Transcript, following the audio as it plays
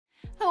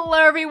Hello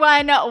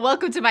everyone,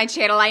 welcome to my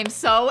channel. I am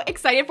so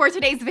excited for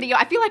today's video.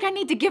 I feel like I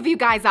need to give you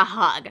guys a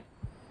hug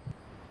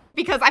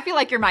because I feel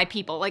like you're my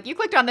people. Like, you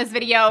clicked on this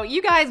video,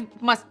 you guys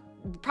must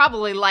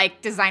probably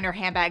like designer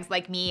handbags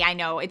like me. I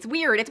know, it's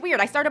weird,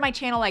 I started my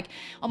channel like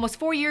almost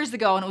 4 years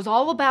ago and it was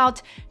all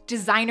about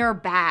designer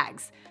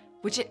bags,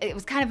 which it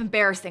was kind of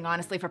embarrassing,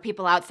 honestly, for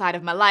people outside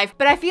of my life.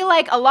 But I feel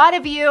like a lot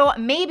of you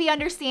maybe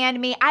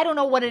understand me. I don't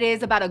know what it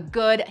is about a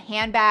good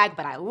handbag,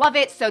 but I love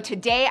it. So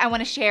today I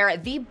wanna share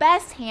the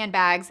best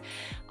handbags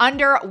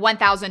under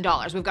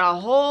 $1,000. We've got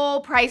a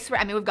whole price,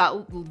 we've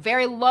got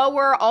very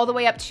lower all the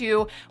way up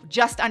to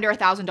just under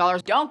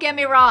 $1,000. Don't get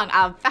me wrong,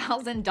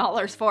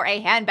 $1,000 for a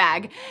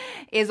handbag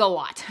is a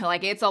lot.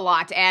 Like, it's a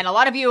lot. And a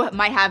lot of you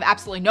might have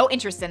absolutely no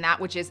interest in that,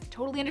 which is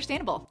totally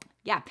understandable.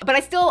 Yeah, but I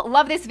still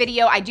love this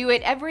video. I do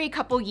it every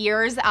couple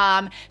years.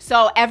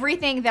 So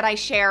everything that I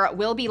share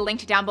will be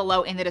linked down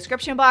below in the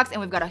description box.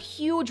 And we've got a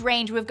huge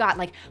range. We've got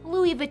like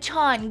Louis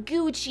Vuitton,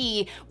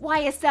 Gucci,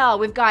 YSL.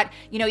 We've got,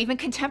 even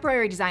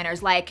contemporary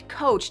designers like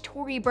Coach,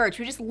 Tory Burch.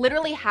 We just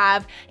literally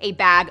have a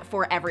bag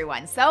for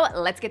everyone. So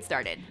let's get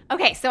started.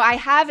 Okay, so I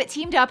have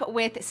teamed up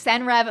with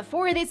Senreve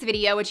for this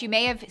video, which you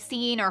may have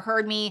seen or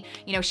heard me,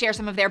 share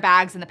some of their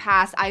bags in the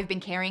past. I've been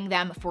carrying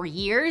them for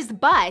years,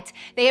 but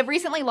they have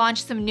recently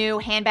launched some new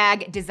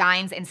handbag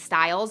designs and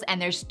styles,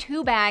 and there's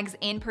two bags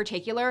in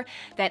particular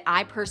that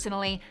I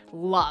personally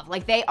love.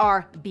 Like, they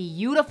are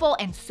beautiful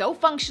and so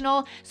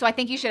functional, so I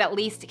think you should at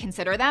least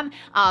consider them.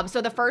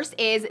 So the first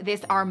is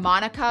this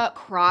Harmonica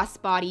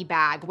crossbody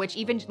bag, which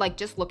even like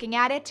just looking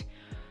at it,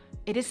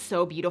 it is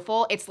so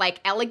beautiful. It's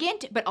like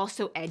elegant, but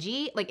also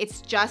edgy. Like,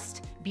 it's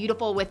just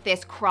beautiful with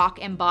this croc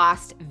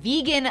embossed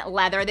vegan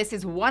leather. This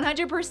is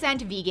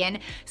 100% vegan.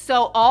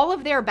 So all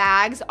of their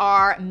bags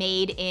are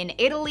made in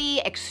Italy,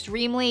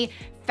 extremely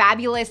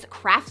fabulous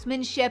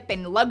craftsmanship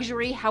and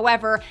luxury.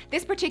 However,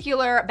 this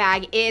particular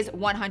bag is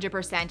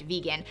 100%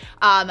 vegan.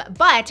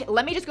 But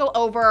let me just go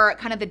over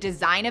kind of the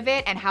design of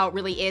it and how it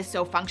really is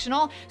so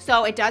functional.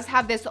 So it does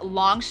have this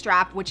long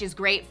strap, which is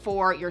great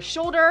for your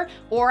shoulder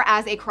or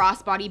as a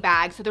crossbody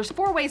bag. So there's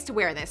 4 ways to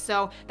wear this.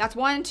 So that's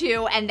 1,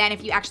 2, and then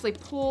if you actually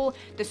pull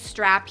the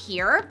strap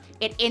here,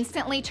 it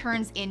instantly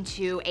turns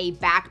into a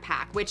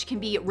backpack, which can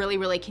be really,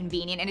 really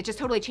convenient, and it just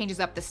totally changes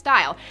up the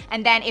style.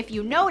 And then if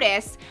you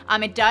notice,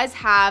 it does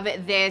have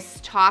this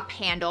top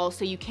handle,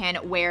 so you can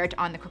wear it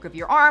on the crook of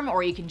your arm,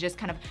 or you can just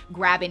kind of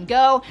grab and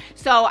go.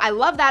 So I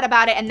love that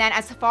about it. And then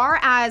as far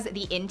as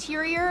the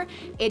interior,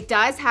 it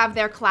does have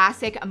their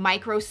classic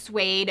micro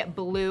suede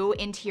blue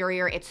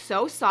interior. It's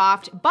so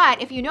soft,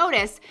 but if you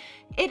notice,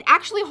 it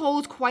actually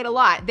holds quite a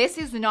lot. This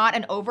is not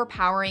an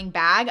overpowering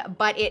bag,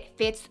 but it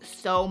fits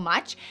so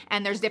much.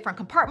 And there's different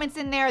compartments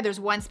in there. There's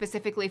one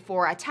specifically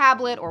for a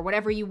tablet or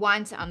whatever you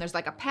want. There's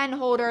like a pen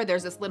holder.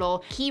 There's this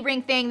little key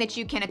ring thing that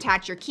you can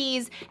attach your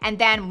keys. And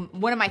then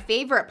one of my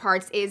favorite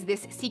parts is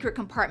this secret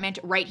compartment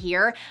right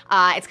here.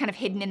 It's kind of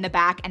hidden in the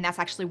back, and that's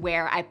actually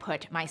where I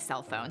put my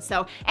cell phone.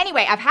 So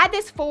anyway, I've had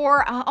this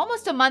for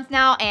almost a month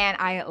now, and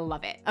I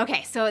love it.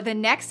 Okay, so the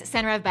next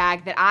Senreve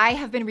bag that I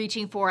have been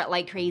reaching for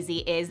like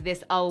crazy is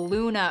this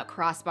Luna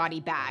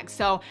crossbody bag.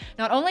 So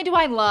not only do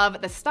I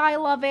love the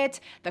style of it,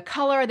 the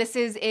color, this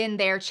is in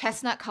their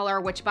chestnut color,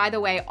 which, by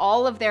the way,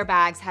 all of their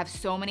bags have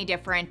so many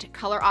different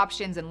color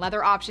options and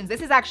leather options.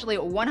 This is actually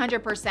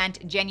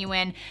 100%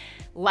 genuine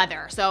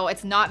leather. So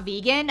it's not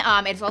vegan.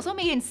 It's also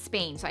made in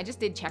Spain. So I just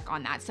did check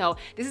on that. So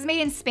this is made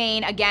in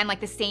Spain. Again,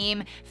 like the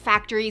same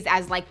factories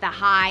as like the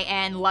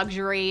high-end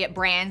luxury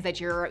brands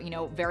that you're,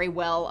 very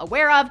well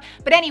aware of.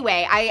 But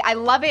anyway, I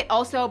love it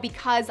also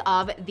because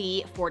of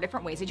the 4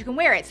 different ways that you can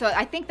wear it. So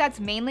I think that's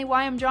mainly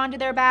why I'm drawn to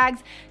their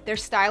bags. They're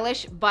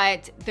stylish,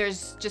 but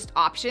there's just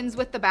options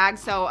with the bag.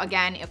 So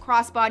again, a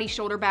crossbody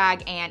shoulder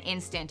bag and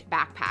instant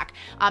backpack.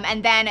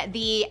 And then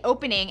the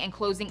opening and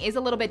closing is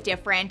a little bit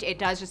different. It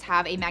does just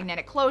have a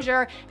magnetic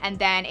closure and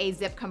then a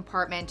zip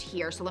compartment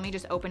here. So let me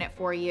just open it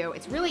for you.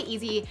 It's really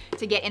easy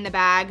to get in the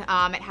bag.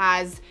 It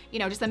has,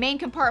 just a main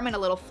compartment, a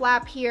little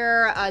flap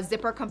here, a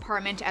zipper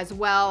compartment as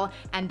well,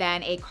 and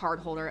then a card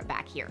holder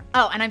back here.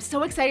 Oh, and I'm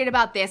so excited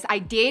about this. I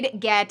did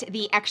get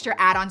the extra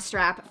add-on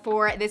strap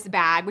for this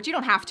bag, which you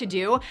don't have to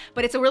do,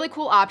 but it's a really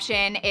cool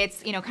option.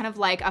 It's, kind of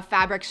like a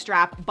fabric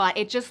strap, but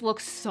it just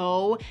looks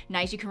so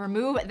nice. You can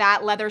remove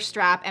that leather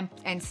strap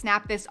and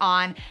snap this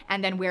on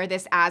and then wear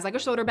this as like a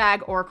shoulder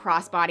bag or a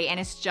crossbody, and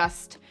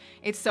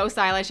it's so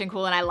stylish and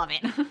cool, and I love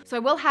it. So I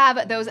will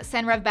have those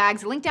Senreve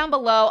bags linked down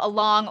below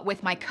along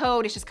with my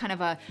code. It's just kind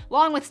of a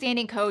long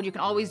withstanding code you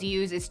can always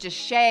use. It's just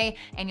Shay,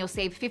 and you'll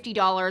save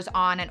 $50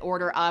 on an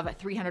order of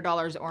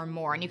 $300 or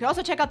more. And you can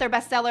also check out their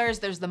bestsellers.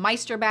 There's the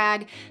Meister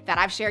bag that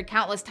I've shared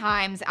countless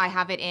times. I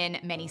have it in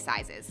many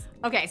sizes.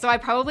 Okay, so I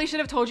probably should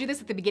have told you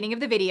this at the beginning of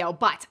the video,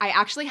 but I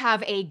actually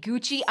have a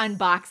Gucci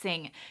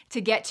unboxing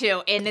to get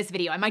to in this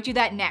video. I might do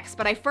that next,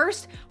 but I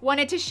first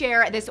wanted to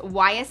share this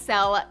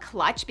YSL YSL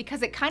clutch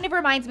because it kind of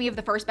reminds me of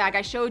the first bag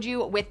I showed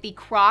you with the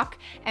croc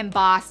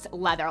embossed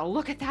leather.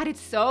 Look at that,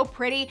 it's so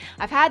pretty.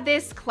 I've had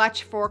this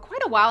clutch for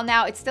quite a while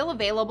now. It's still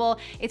available.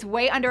 It's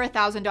way under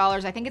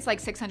 $1,000. I think it's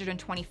like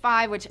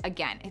 $625, which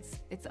again, it's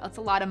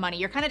a lot of money.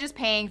 You're kind of just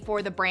paying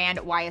for the brand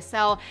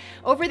YSL.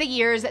 Over the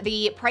years,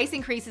 the price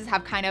increases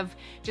have kind of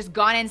just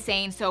gone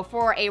insane. So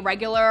for a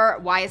regular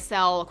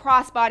YSL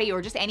crossbody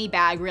or just any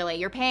bag really,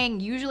 you're paying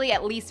usually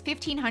at least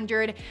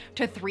 $1,500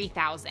 to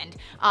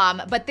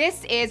 $3,000. But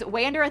this is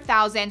way under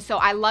 $1,000, so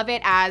I love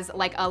it as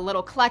like a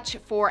little clutch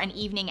for an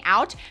evening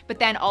out. But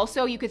then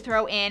also you could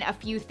throw in a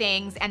few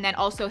things and then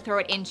also throw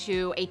it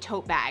into a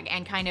tote bag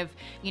and kind of,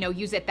 you know,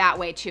 use it that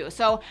way too.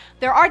 So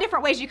there are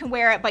different ways you can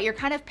wear it, but you're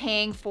kind of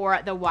paying for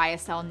the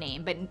YSL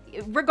name. But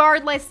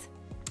regardless,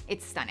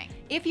 it's stunning.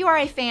 If you are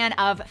a fan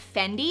of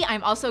Fendi,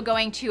 I'm also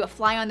going to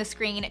fly on the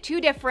screen 2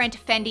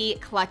 different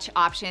Fendi clutch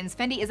options.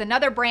 Fendi is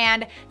another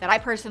brand that I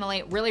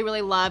personally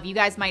really love. You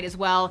guys might as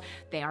well.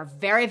 They are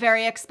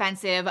very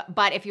expensive,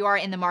 but if you are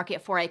in the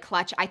market for a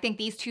clutch, I think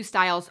these 2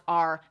 styles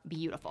are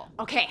beautiful.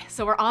 Okay,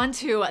 so we're on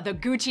to the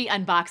Gucci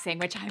unboxing,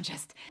 which I'm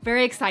just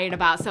very excited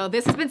about. So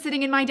this has been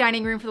sitting in my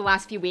dining room for the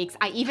last few weeks.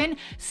 I even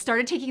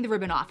started taking the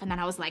ribbon off and then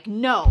I was like,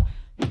 no,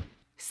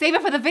 save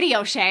it for the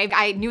video, Shay.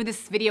 I knew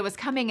this video was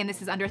coming and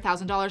this is under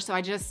 $1,000, so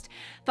I just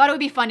thought it would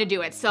be fun to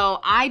do it. So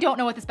I don't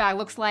know what this bag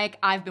looks like.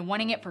 I've been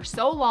wanting it for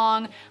so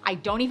long. I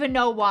don't even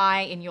know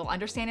why, and you'll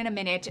understand in a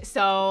minute.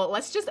 So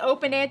let's just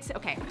open it.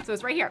 Okay, so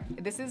it's right here.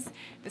 This is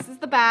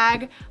the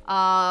bag.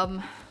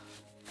 I'm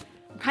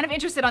kind of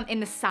interested in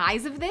the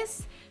size of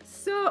this.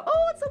 So,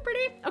 oh, it's so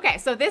pretty. Okay,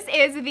 so this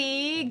is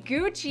the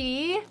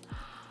Gucci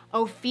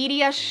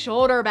Ophidia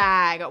shoulder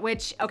bag,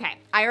 which, okay,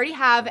 I already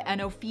have an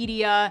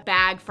Ophidia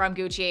bag from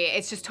Gucci.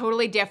 It's just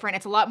totally different.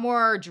 It's a lot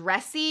more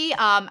dressy.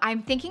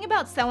 I'm thinking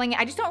about selling it.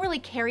 I just don't really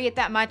carry it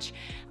that much.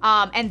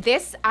 And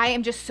this I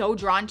am just so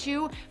drawn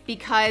to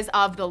because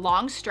of the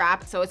long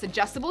strap. So it's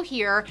adjustable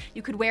here.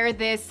 You could wear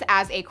this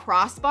as a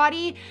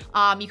crossbody.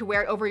 You could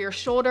wear it over your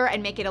shoulder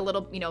and make it a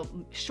little, you know,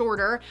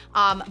 shorter.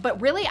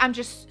 But really, I'm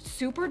just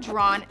super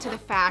drawn to the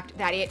fact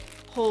that it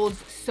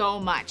holds so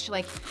much.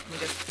 Like, let me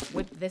just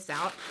whip this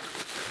out.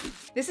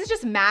 This is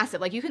just massive.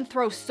 Like, you can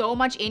throw so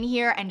much in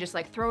here and just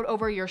like throw it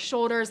over your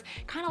shoulders,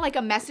 kind of like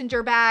a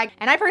messenger bag.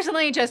 And I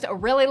personally just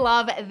really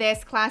love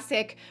this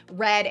classic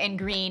red and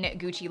green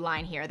Gucci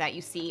line here that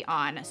you see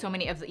on so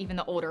many of even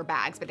the older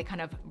bags, but they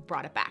kind of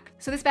brought it back.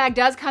 So this bag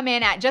does come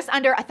in at just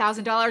under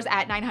 $1,000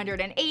 at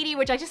 $980,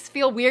 which I just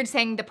feel weird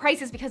saying the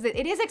prices because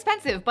it is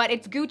expensive, but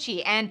it's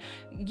Gucci and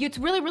it's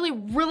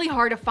really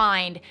hard to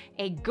find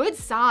a good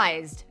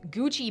sized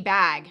Gucci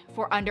bag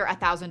for under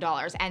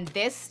 $1,000. And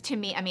this to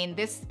me, I mean,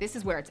 this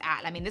is where it's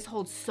at. I mean, this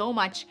holds so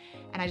much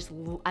and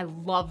I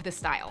love the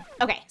style.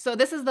 Okay, so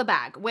this is the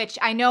bag, which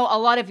I know a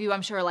lot of you,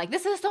 I'm sure, are like,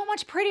 this is so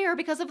much prettier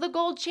because of the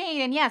gold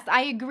chain. And yes,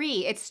 I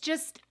agree. It's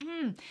just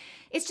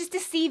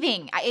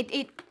deceiving.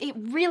 It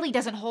really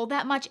doesn't hold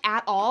that much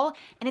at all.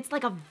 And it's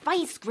like a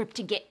vice grip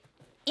to get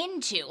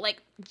into,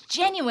 like,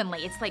 genuinely,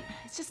 it's like,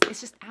 it's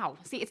just, ow.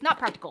 See, it's not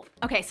practical.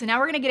 Okay, so now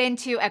we're gonna get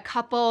into a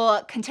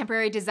couple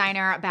contemporary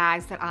designer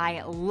bags that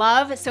I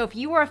love. So if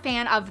you were a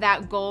fan of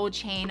that gold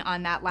chain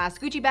on that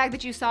last Gucci bag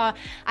that you saw,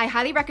 I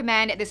highly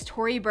recommend this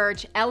Tory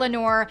Burch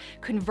Eleanor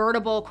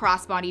convertible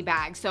crossbody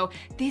bag. So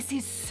this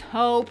is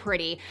so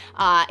pretty.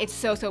 It's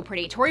so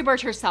pretty. Tory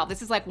Burch herself,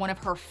 this is like one of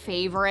her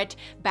favorite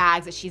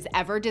bags that she's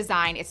ever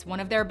designed. It's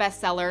one of their best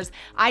sellers.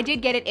 I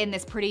did get it in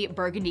this pretty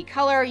burgundy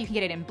color. You can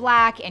get it in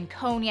black and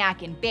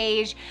cognac and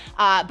beige.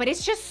 But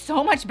it's just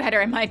so much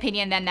better in my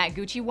opinion than that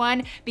Gucci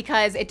one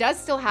because it does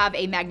still have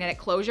a magnetic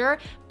closure,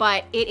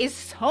 but it is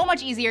so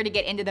much easier to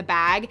get into the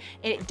bag.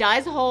 It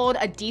does hold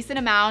a decent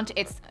amount.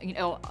 It's, you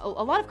know,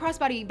 a lot of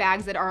crossbody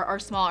bags that are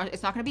small.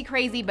 It's not gonna be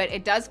crazy, but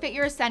it does fit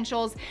your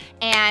essentials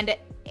and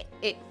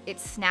it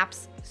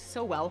snaps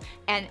so well,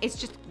 and it's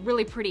just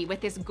really pretty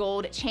with this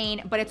gold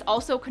chain, but it's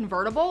also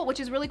convertible, which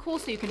is really cool,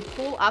 so you can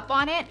pull up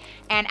on it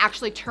and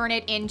actually turn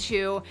it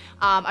into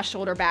a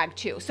shoulder bag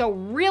too. So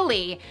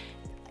really,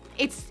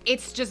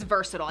 it's just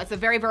versatile. It's a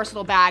very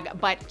versatile bag,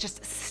 but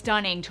just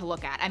stunning to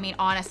look at. I mean,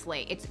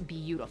 honestly, it's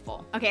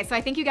beautiful. Okay, so I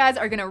think you guys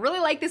are gonna really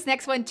like this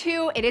next one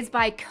too. It is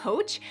by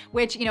Coach,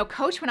 which, you know,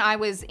 Coach when I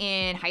was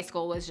in high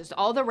school was just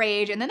all the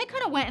rage, and then they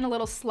kind of went in a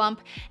little slump,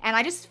 and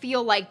I just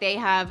feel like they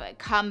have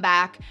come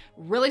back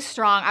really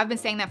strong. I've been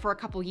saying that for a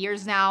couple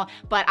years now,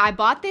 but I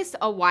bought this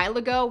a while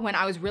ago when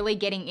I was really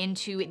getting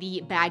into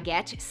the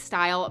baguette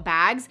style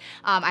bags.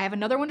 I have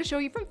another one to show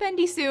you from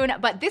Fendi soon,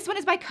 but this one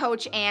is by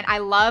Coach, and I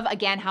love,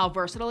 again, how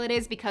versatile it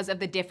is because of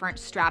the different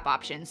strap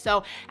options.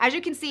 So as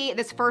you can see,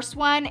 this first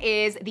one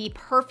is the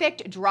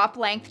perfect drop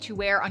length to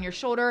wear on your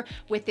shoulder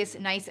with this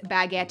nice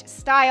baguette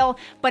style,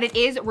 but it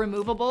is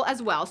removable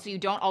as well, so you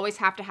don't always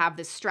have to have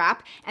this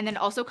strap. And then it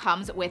also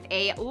comes with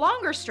a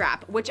longer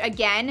strap, which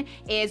again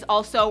is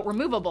also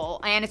removable,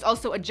 and it's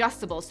also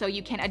adjustable, so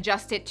you can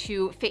adjust it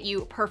to fit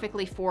you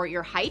perfectly for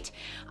your height.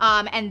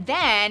 And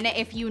then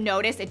if you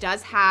notice, it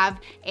does have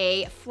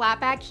a flap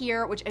back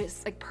here, which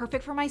is like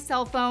perfect for my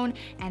cell phone,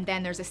 and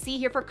then there's a C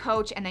here for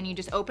Coach, and then you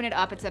just open it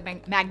up. It's a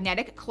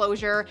magnetic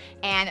closure,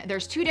 and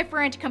there's 2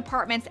 different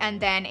compartments and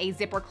then a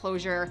zipper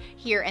closure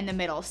here in the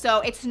middle. So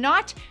it's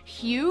not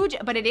huge,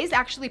 but it is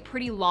actually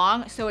pretty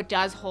long, so it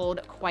does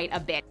hold quite a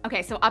bit.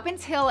 Okay, so up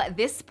until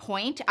this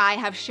point, I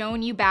have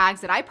shown you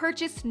bags that I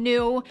purchased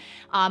new,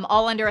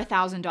 all under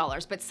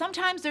 $1,000. But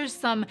sometimes there's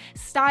some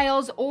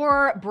styles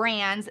or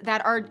brands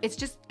that are, it's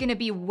just gonna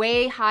be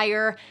way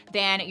higher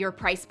than your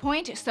price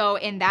point. So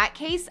in that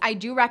case, I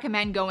do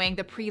recommend going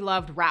the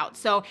pre-loved route.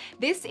 So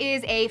this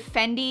is a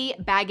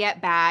Fendi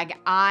baguette bag.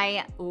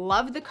 I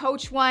love the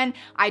Coach one.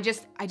 I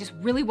just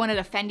really wanted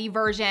a Fendi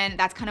version.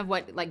 That's kind of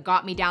what like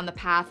got me down the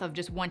path of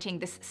just wanting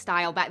this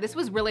style bag. This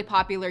was really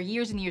popular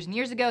years and years and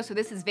years ago, so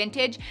this is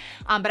vintage,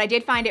 but I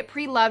did find it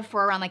pre-loved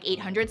for around like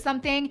 800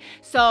 something.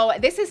 So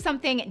this is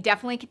something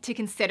definitely to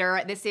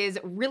consider. This is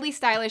really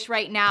stylish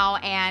right now,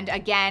 and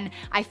again,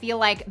 I feel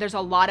like there's a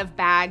lot of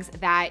bags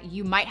that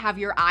you might have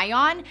your eye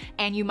on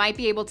and you might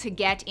be able to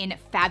get in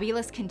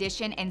fabulous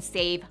condition and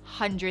save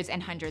hundreds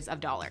and hundreds of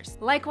dollars.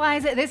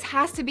 Likewise, this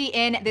has to be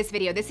in this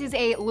video. This is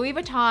a Louis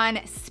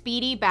Vuitton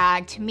Speedy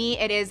bag. To me,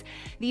 it is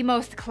the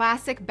most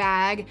classic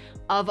bag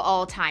of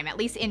all time, at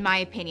least in my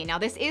opinion. Now,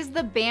 this is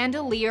the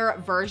bandolier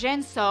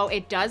version, so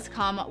it does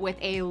come with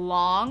a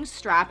long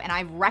strap, and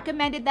I've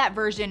recommended that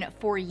version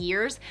for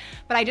years,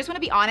 but I just want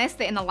to be honest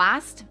that in the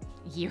last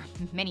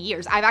many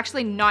years, I've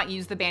actually not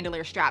used the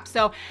bandolier strap.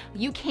 So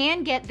you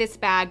can get this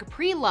bag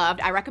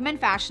pre-loved. I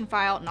recommend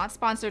Fashionphile, not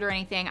sponsored or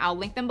anything. I'll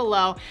link them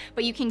below,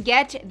 but you can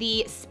get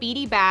the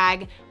Speedy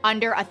bag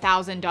under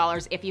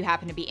 $1,000 if you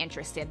happen to be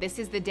interested. This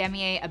is the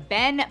Damier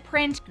Ebene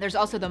print. There's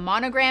also the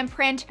monogram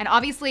print, and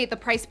obviously the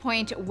price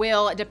point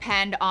will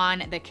depend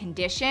on the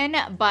condition,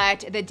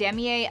 but the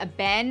Damier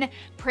Ebene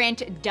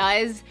print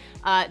does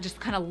just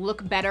kind of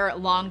look better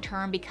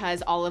long-term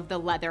because all of the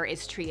leather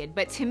is treated.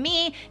 But to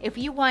me, if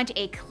you want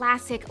a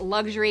classic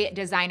luxury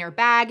designer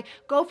bag,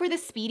 go for the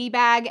Speedy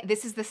bag.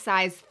 This is the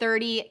size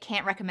 30,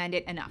 can't recommend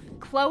it enough.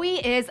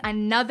 Chloe is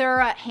another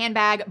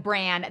handbag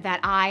brand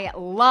that I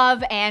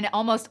love, and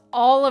almost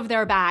all of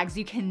their bags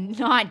you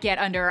cannot get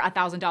under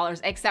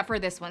 $1,000 except for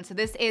this one. So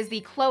this is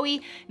the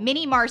Chloe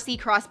Mini Marcy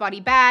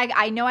crossbody bag.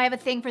 I know I have a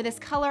thing for this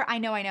color, I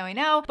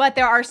know, but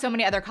there are so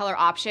many other color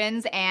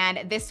options,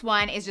 and this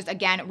one is just,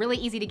 again, really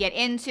easy to get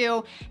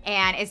into,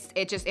 and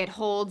it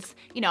holds,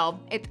 you know,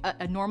 it's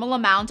a normal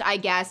amount, I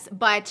guess,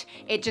 but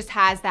it just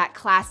has that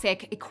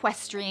classic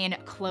equestrian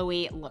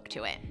Chloe look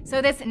to it.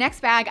 So this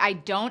next bag I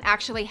don't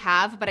actually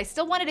have, but I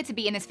still wanted it to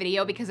be in this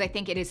video because I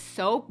think it is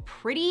so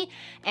pretty,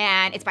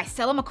 and it's by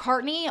Stella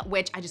McCartney,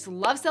 which I just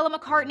love Stella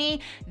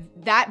McCartney.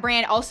 That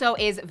brand also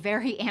is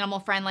very animal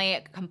friendly,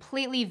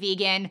 completely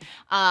vegan,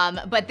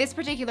 but this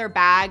particular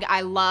bag,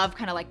 I love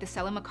kind of like the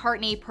Stella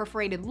McCartney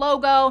perforated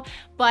logo,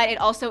 but it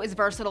also is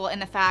versatile in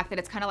the fact that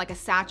it's kind of like a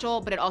satchel,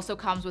 but it also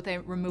comes with a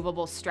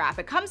removable strap.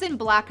 It comes in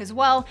black as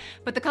well,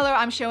 but the color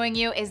I'm showing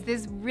you is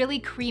this really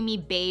creamy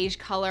beige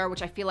color,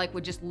 which I feel like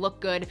would just look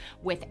good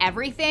with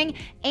everything.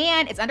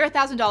 And it's under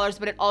 $1,000,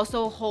 but it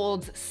also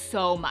holds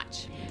so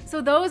much.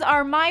 So those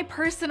are my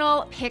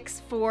personal picks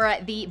for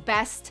the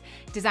best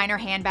designer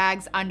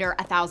handbags under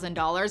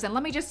 $1,000. And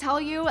let me just tell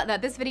you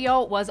that this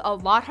video was a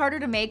lot harder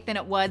to make than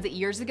it was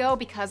years ago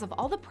because of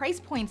all the price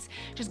points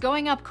just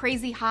going up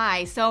crazy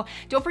high. So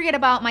don't forget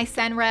about my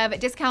Senrev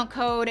discount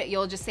code.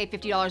 You'll just save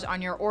 $50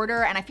 on your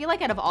order. And I feel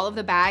like out of all of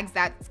the bags,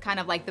 that's kind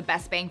of like the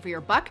best bang for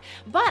your buck.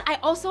 But I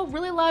also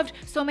really loved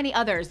so many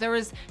others. There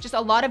was just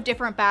a lot of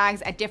different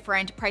bags at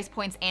different price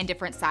points and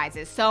different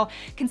sizes. So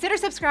consider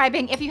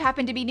subscribing if you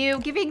happen to be new,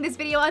 giving this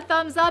video a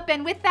thumbs up.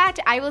 And with that,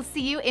 I will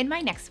see you in my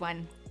next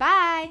one.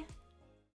 Bye.